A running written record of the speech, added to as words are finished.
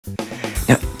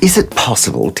Is it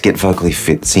possible to get vocally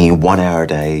fit singing 1 hour a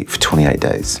day for 28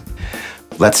 days?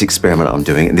 That's the experiment I'm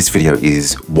doing, and this video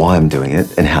is why I'm doing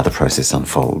it and how the process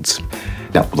unfolds.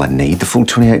 Now, will I need the full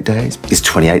 28 days? Is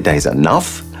 28 days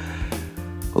enough?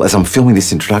 Well, as I'm filming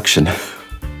this introduction, I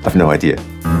have no idea.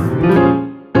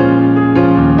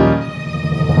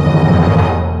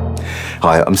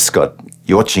 Hi, I'm Scott.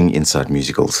 You're watching Inside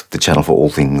Musicals, the channel for all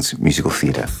things musical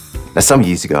theatre. Now, some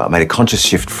years ago, I made a conscious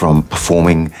shift from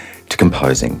performing to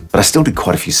composing, but I still did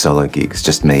quite a few solo gigs,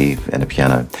 just me and a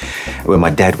piano. When my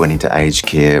dad went into aged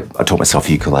care, I taught myself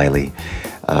ukulele,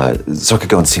 so I could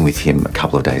go and sing with him a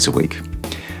couple of days a week.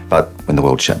 But when the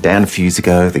world shut down a few years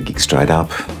ago, the gigs dried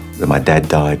up. When my dad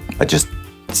died, I just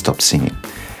stopped singing.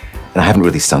 And I haven't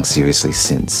really sung seriously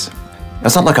since. Now,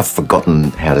 it's not like I've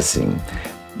forgotten how to sing,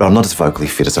 but I'm not as vocally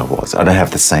fit as I was. I don't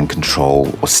have the same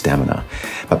control or stamina.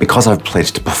 But because I've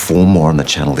pledged to perform more on the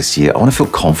channel this year, I want to feel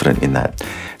confident in that.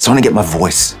 So I want to get my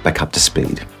voice back up to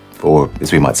speed, or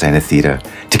as we might say in the theatre,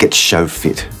 to get show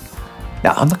fit.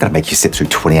 Now, I'm not going to make you sit through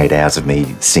 28 hours of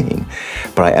me singing,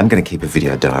 but I am going to keep a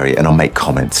video diary and I'll make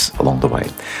comments along the way.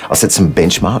 I'll set some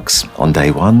benchmarks on day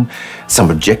one,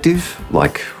 some objective,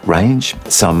 like range,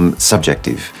 some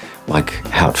subjective, like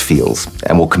how it feels,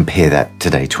 and we'll compare that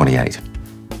to day 28.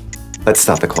 Let's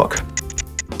start the clock.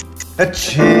 A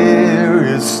chair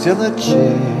is still a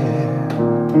chair,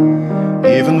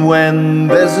 even when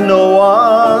there's no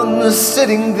one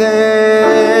sitting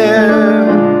there.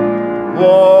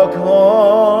 Walk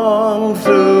on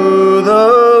through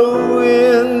the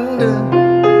wind,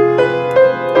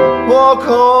 walk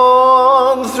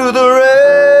on through the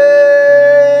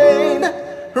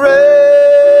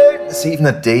rain. See, even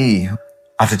the D,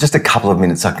 after just a couple of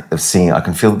minutes of singing, I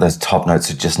can feel that those top notes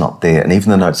are just not there, and even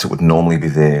the notes that would normally be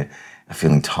there are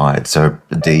feeling tired. So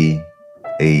the D,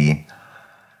 E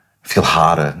feel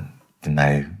harder than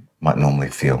they might normally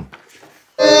feel.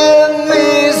 In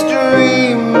these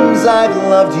dreams I've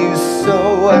loved you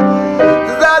so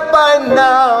that by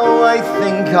now I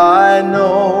think I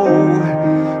know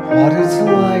what it's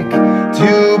like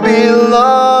to be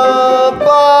loved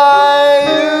by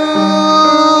you.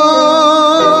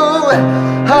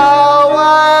 How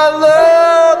I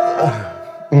love...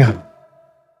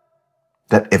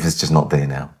 That F is just not there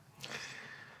now.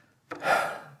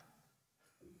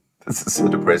 This is so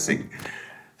depressing.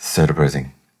 So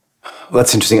depressing. Well,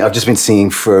 that's interesting. I've just been singing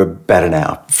for about an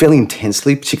hour, fairly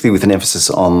intensely, particularly with an emphasis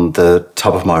on the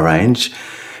top of my range,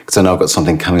 because I know I've got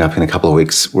something coming up in a couple of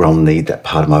weeks where I'll need that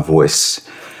part of my voice.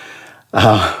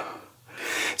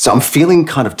 So I'm feeling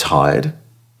kind of tired.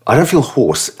 I don't feel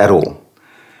hoarse at all.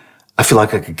 I feel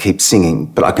like I could keep singing,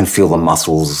 but I can feel the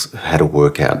muscles had a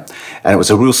workout. And it was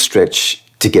a real stretch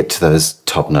to get to those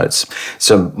top notes.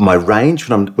 So my range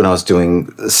when I was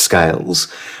doing scales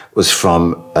was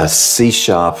from a C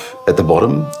sharp at the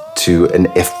bottom to an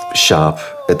F sharp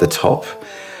at the top.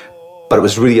 But it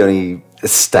was really only a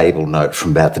stable note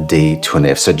from about the D to an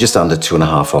F, so just under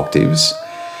 2.5 octaves.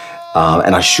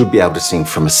 And I should be able to sing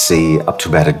from a C up to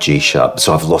about a G sharp,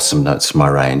 so I've lost some notes from my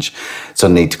range. So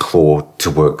I need to claw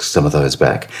to work some of those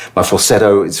back. My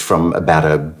falsetto is from about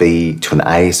a B to an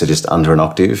A, so just under an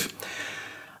octave.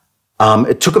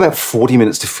 It took about 40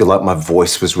 minutes to feel like my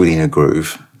voice was really in a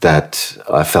groove, that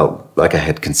I felt like I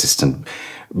had consistent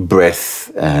breath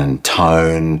and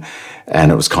tone,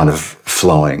 and it was kind of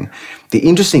flowing. The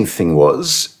interesting thing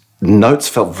was, notes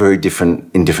felt very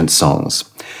different in different songs.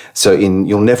 So in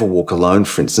You'll Never Walk Alone,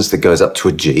 for instance, that goes up to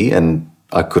a G, and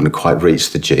I couldn't quite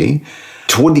reach the G.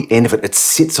 Toward the end of it, it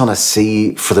sits on a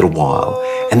C for a little while,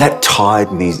 and that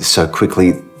tired me so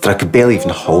quickly that I could barely even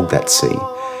hold that C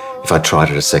if I tried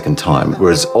it a second time.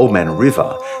 Whereas Old Man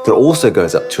River, that also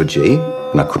goes up to a G,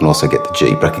 and I couldn't also get the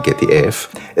G, but I could get the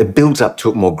F. It builds up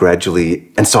to it more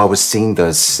gradually, and so I was seeing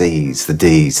those Cs, the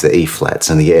Ds, the E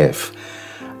flats, and the F.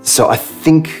 So I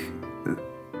think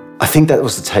that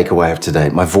was the takeaway of today.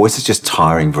 My voice is just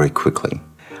tiring very quickly.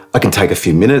 I can take a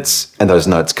few minutes, and those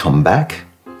notes come back,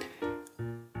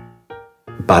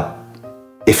 but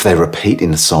if they repeat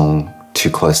in a song too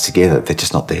close together, they're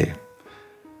just not there.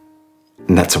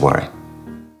 And that's a worry.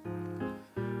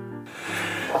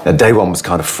 Now, day one was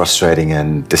kind of frustrating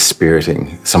and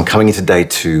dispiriting, so I'm coming into day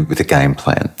two with a game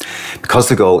plan. Because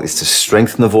the goal is to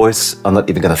strengthen the voice, I'm not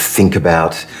even going to think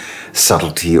about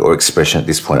subtlety or expression at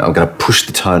this point. I'm going to push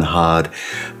the tone hard,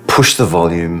 push the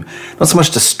volume, not so much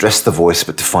to stress the voice,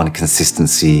 but to find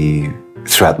consistency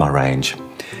throughout my range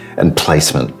and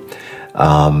placement.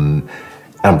 And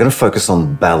I'm going to focus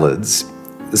on ballads,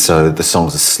 so the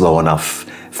songs are slow enough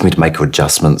for me to make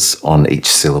adjustments on each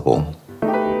syllable.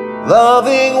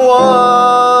 Loving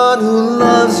one who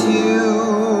loves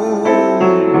you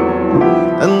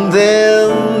and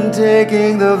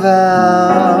a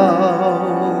vow.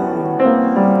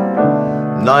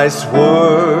 Nice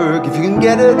work if you can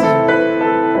get it,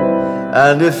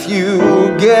 and if you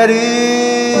get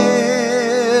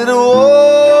it,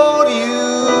 won't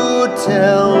you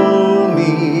tell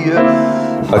me?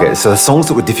 Okay, so the songs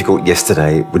that were difficult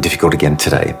yesterday were difficult again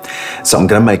today. So I'm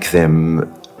going to make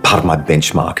them part of my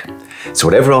benchmark. So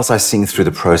whatever else I sing through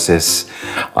the process,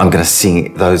 I'm going to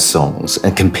sing those songs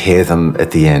and compare them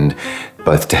at the end,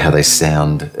 both to how they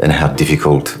sound and how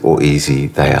difficult or easy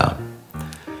they are.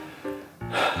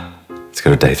 Let's go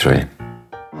to day 3.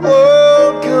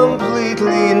 Oh,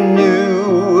 completely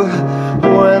new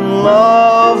when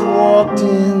love walked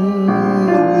in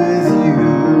with you.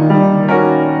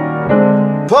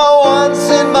 For once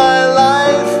in my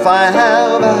life I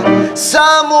have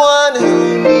someone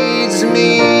who needs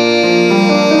me.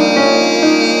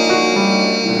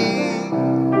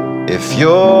 If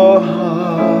your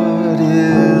heart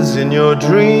is in your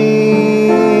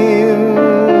dream,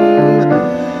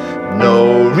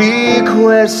 no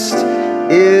request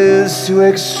is too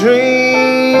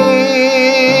extreme.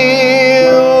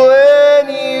 When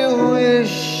you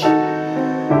wish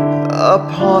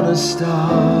upon a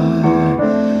star,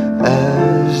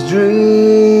 as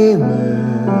dreamers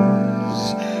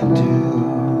do.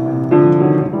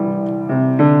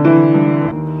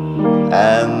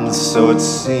 And so it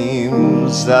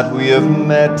seems that we have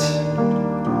met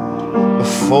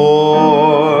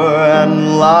before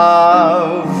and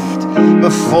loved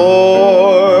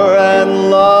before and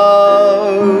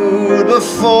loved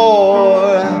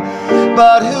before,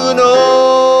 but who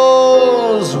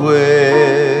knows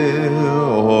where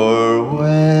or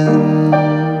when.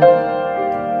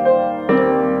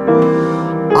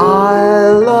 I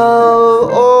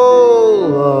love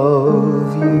all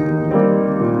of you.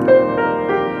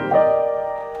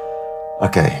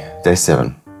 Okay, day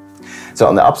 7. So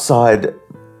on the upside,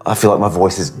 I feel like my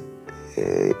voice is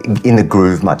in the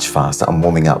groove much faster. I'm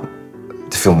warming up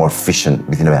to feel more efficient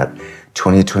within about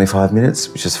 20 to 25 minutes,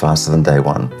 which is faster than day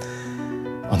 1.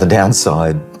 On the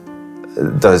downside,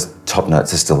 those top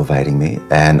notes are still evading me,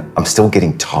 and I'm still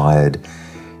getting tired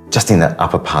just in that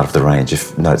upper part of the range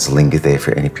if notes linger there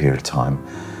for any period of time.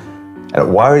 And it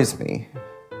worries me,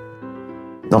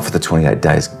 not for the 28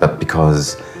 days, but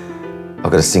because I've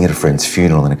got to sing at a friend's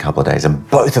funeral in a couple of days, and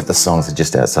both of the songs are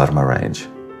just outside of my range.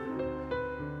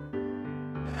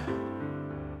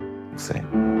 We'll see.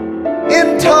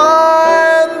 In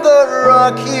time, the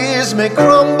Rockies may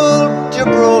crumble,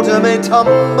 Gibraltar may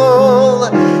tumble,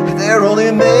 they're only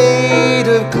made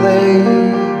of clay.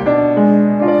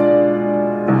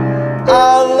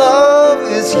 Our love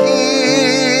is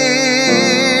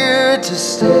here to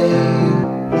stay.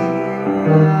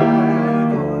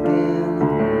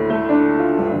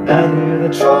 And hear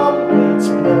the trumpets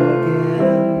blow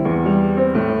again,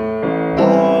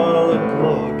 all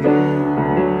aglow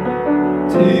again,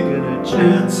 taking a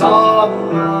chance on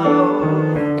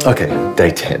love. Okay,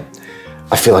 day 10.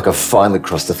 I feel like I've finally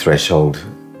crossed the threshold.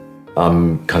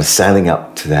 I'm kind of sailing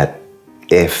up to that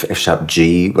F sharp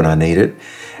G when I need it,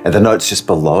 and the notes just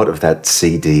below it of that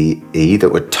C, D, E that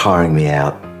were tiring me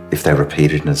out if they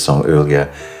repeated in a song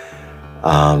earlier,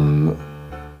 I'm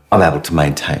able to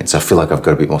maintain. So I feel like I've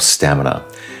got a bit more stamina.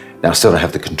 Now I still don't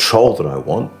have the control that I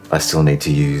want. I still need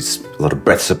to use a lot of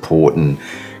breath support and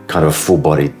kind of a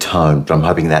full-bodied tone, but I'm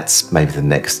hoping that's maybe the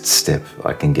next step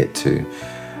I can get to,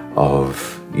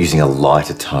 of using a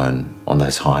lighter tone on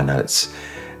those high notes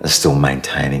and still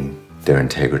maintaining their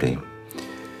integrity.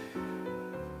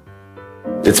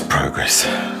 It's progress.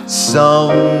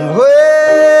 Somewhere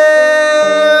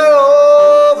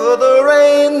over the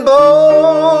rainbow,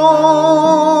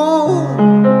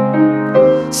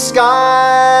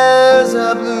 skies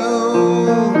are blue,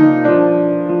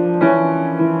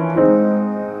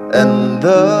 and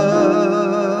the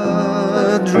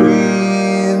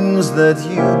dreams that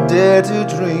you dare to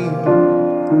dream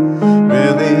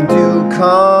really do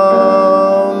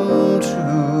come true.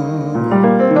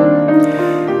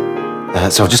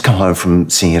 So I've just come home from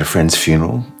singing at a friend's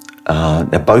funeral.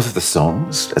 Now both of the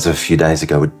songs, as of a few days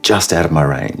ago, were just out of my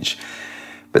range,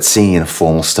 but singing in a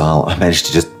formal style, I managed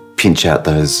to just pinch out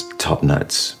those top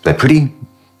notes. They're pretty?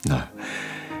 No.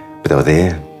 But they were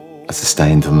there, I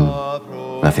sustained them,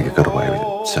 and I think I got away with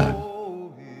it. So,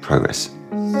 progress.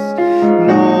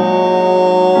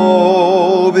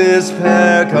 Nobis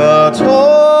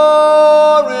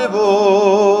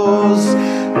peccatoribus,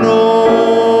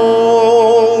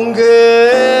 non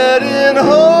get in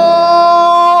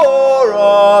hora,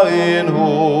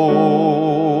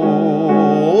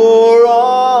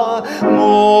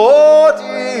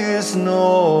 mortis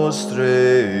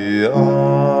nostrae.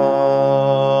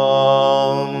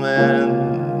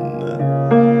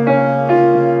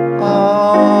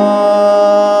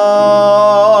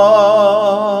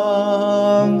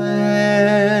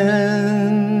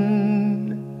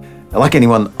 Like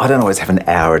anyone, I don't always have an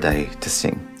hour a day to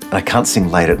sing. And I can't sing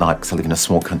late at night because I live in a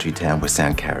small country town where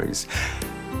sound carries.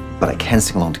 But I can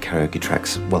sing along to karaoke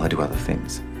tracks while I do other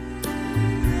things.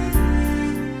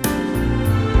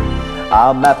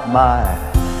 I'm at my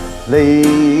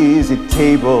lazy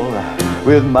table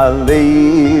with my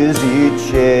lazy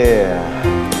chair.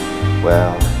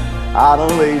 Well, I'm a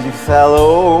lazy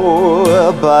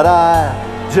fellow, but I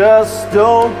just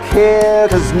don't care,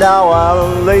 'cause now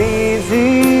I'm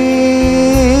lazy.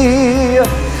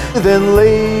 Then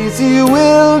lazy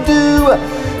will do,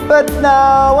 but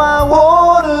now I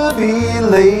wanna be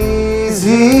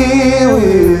lazy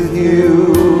with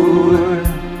you.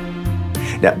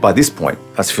 Now, by this point,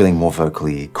 I was feeling more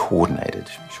vocally coordinated,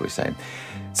 shall we say.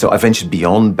 So I ventured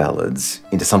beyond ballads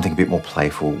into something a bit more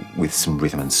playful with some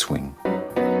rhythm and swing.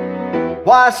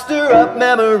 Why stir up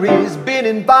memories, been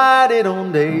invited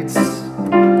on dates?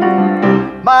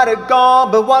 Might have gone,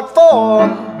 but what for?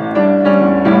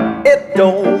 It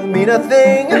don't mean a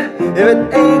thing if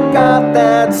it ain't got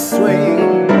that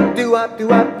swing. Do-up,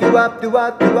 do-up, do-up,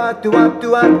 do-up, do-up, do-up,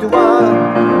 do-up, do-up.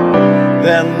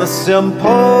 Then the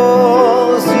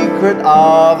simple secret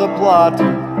of the plot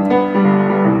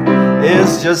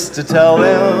is just to tell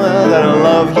them that I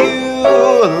love you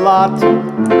a lot.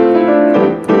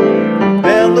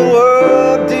 Then the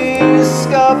world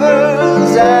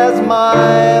discovers as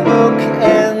my book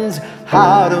ends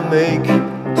how to make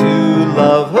two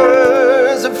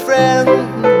lovers a friend.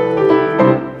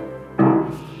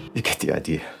 You get the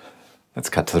idea. Let's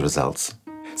cut to the results.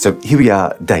 So here we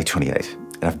are, day 28,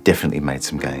 and I've definitely made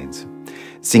some gains.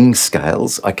 Singing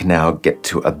scales, I can now get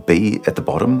to a B at the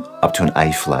bottom, up to an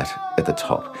A flat at the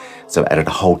top. So I've added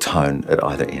a whole tone at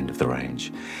either end of the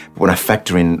range. But when I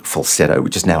factor in falsetto,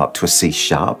 which is now up to a C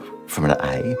sharp from an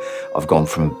A, I've gone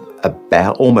from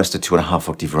about almost a 2.5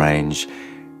 octave range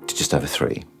to just over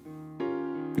 3,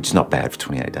 which is not bad for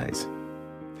 28 days.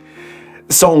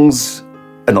 The songs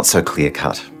are not so clear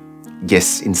cut.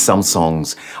 Yes, in some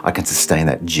songs, I can sustain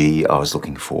that G I was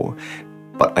looking for,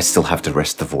 but I still have to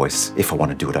rest the voice if I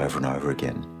want to do it over and over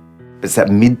again. It's that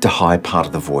mid to high part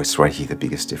of the voice where I hear the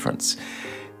biggest difference.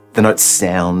 The notes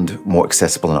sound more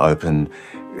accessible and open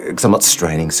because I'm not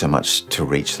straining so much to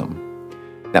reach them.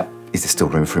 Now, is there still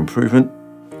room for improvement?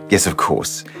 Yes, of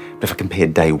course. But if I compare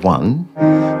day 1,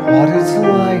 what it's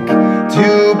like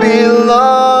to be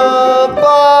loved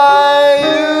by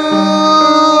you,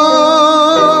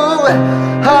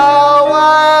 how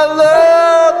I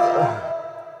love,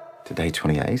 to day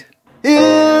 28,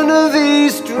 in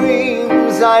these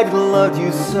dreams I've loved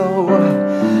you so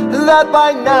that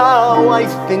by now I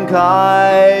think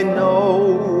I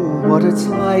know what it's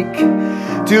like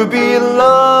to be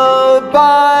loved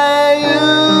by you.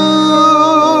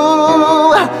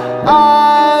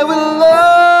 I will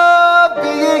love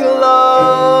being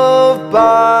loved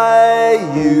by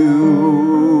you.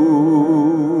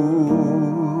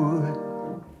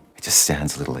 It just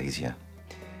sounds a little easier.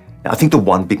 Now, I think the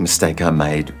one big mistake I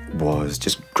made was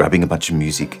just grabbing a bunch of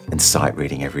music and sight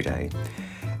reading every day.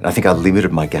 And I think I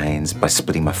limited my gains by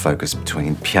splitting my focus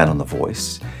between piano and the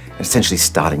voice, and essentially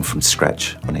starting from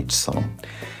scratch on each song.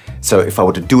 So if I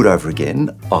were to do it over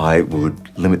again, I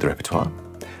would limit the repertoire,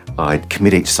 I'd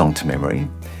commit each song to memory,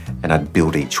 and I'd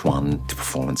build each one to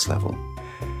performance level.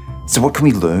 So what can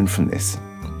we learn from this?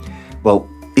 Well,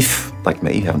 if, like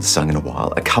me, you haven't sung in a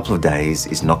while, a couple of days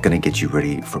is not going to get you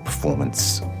ready for a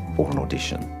performance or an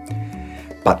audition.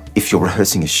 But if you're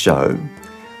rehearsing a show,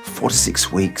 4 to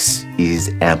 6 weeks is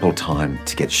ample time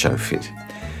to get show fit.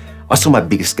 I saw my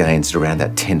biggest gains at around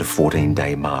that 10 to 14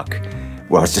 day mark,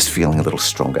 where I was just feeling a little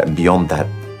stronger, and beyond that,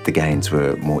 the gains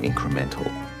were more incremental.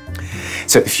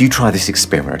 So if you try this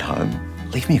experiment at home,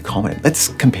 leave me a comment. Let's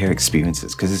compare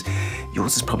experiences, because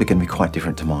yours is probably going to be quite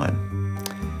different to mine.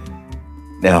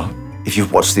 Now, if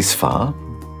you've watched this far,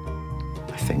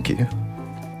 I thank you.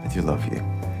 I do love you.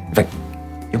 In fact,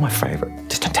 you're my favourite.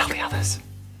 Just don't tell the others.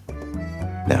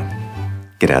 Now,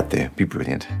 get out there, be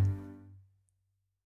brilliant.